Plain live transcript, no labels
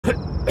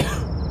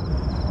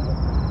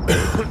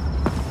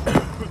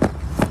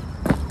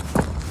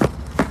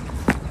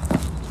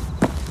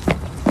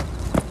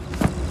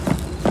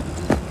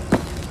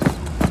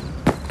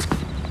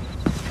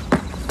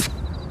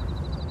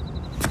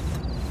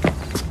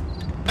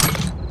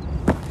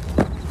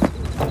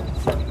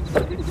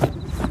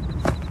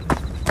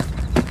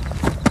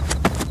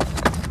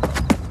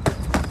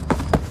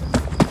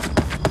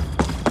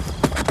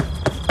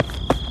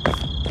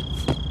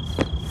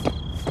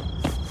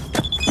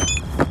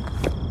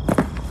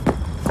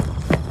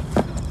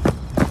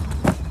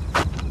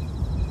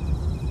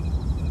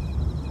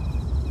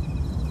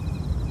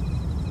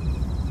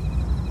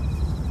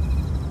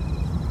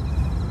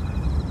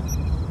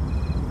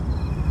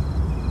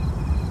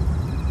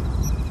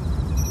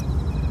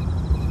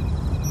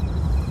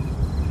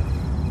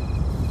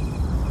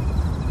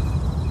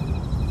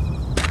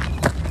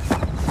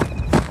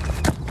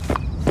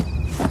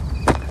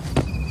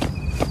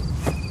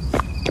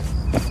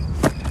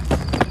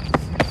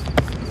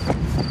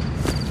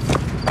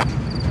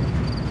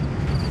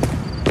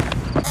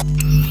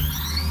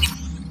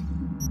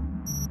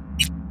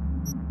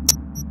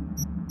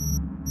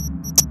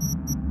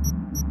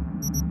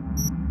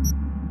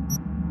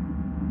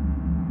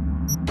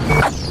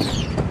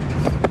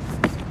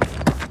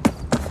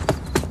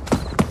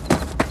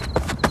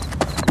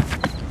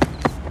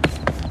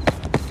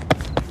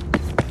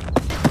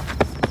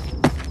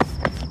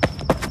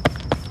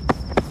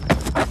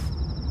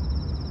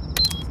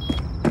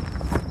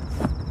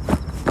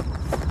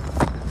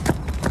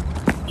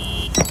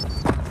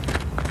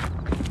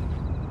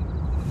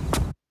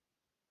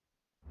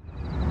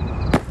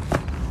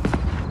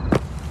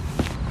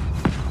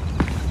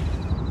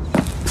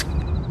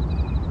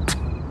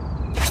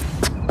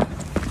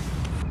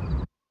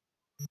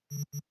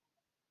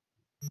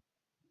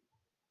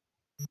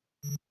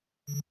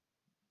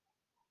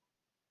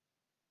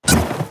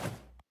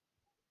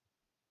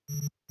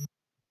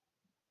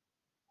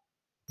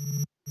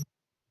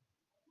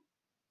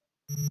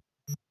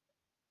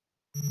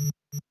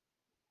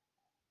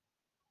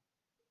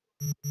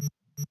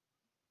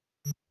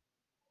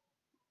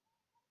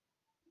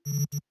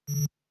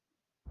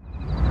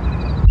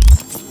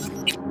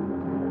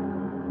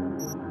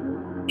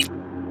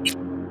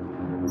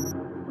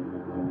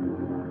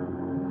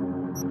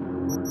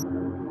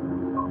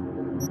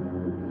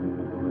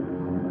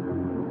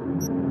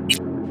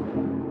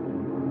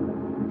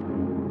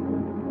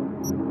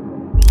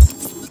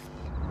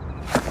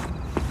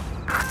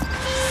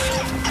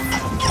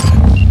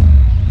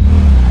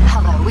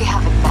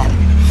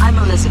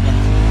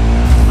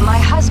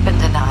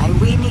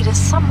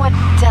somewhat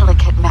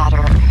delicate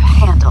matter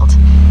handled.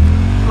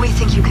 We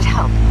think you could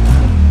help.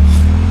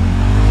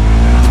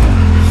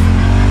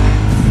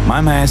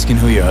 Mind my asking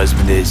who your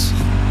husband is?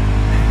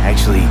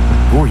 Actually,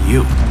 who are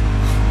you?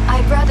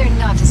 I'd rather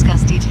not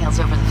discuss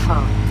details over the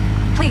phone.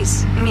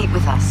 Please, meet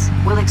with us.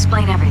 We'll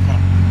explain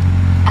everything.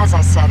 As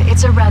I said,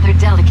 it's a rather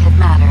delicate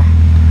matter.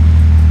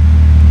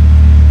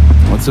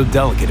 What's so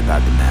delicate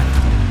about the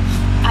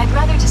matter? I'd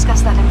rather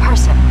discuss that in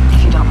person,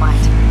 if you don't mind.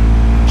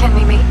 Can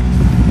we meet?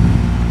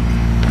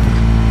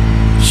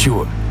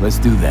 Sure, let's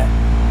do that.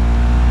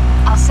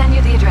 I'll send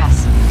you the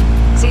address.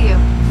 See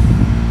you.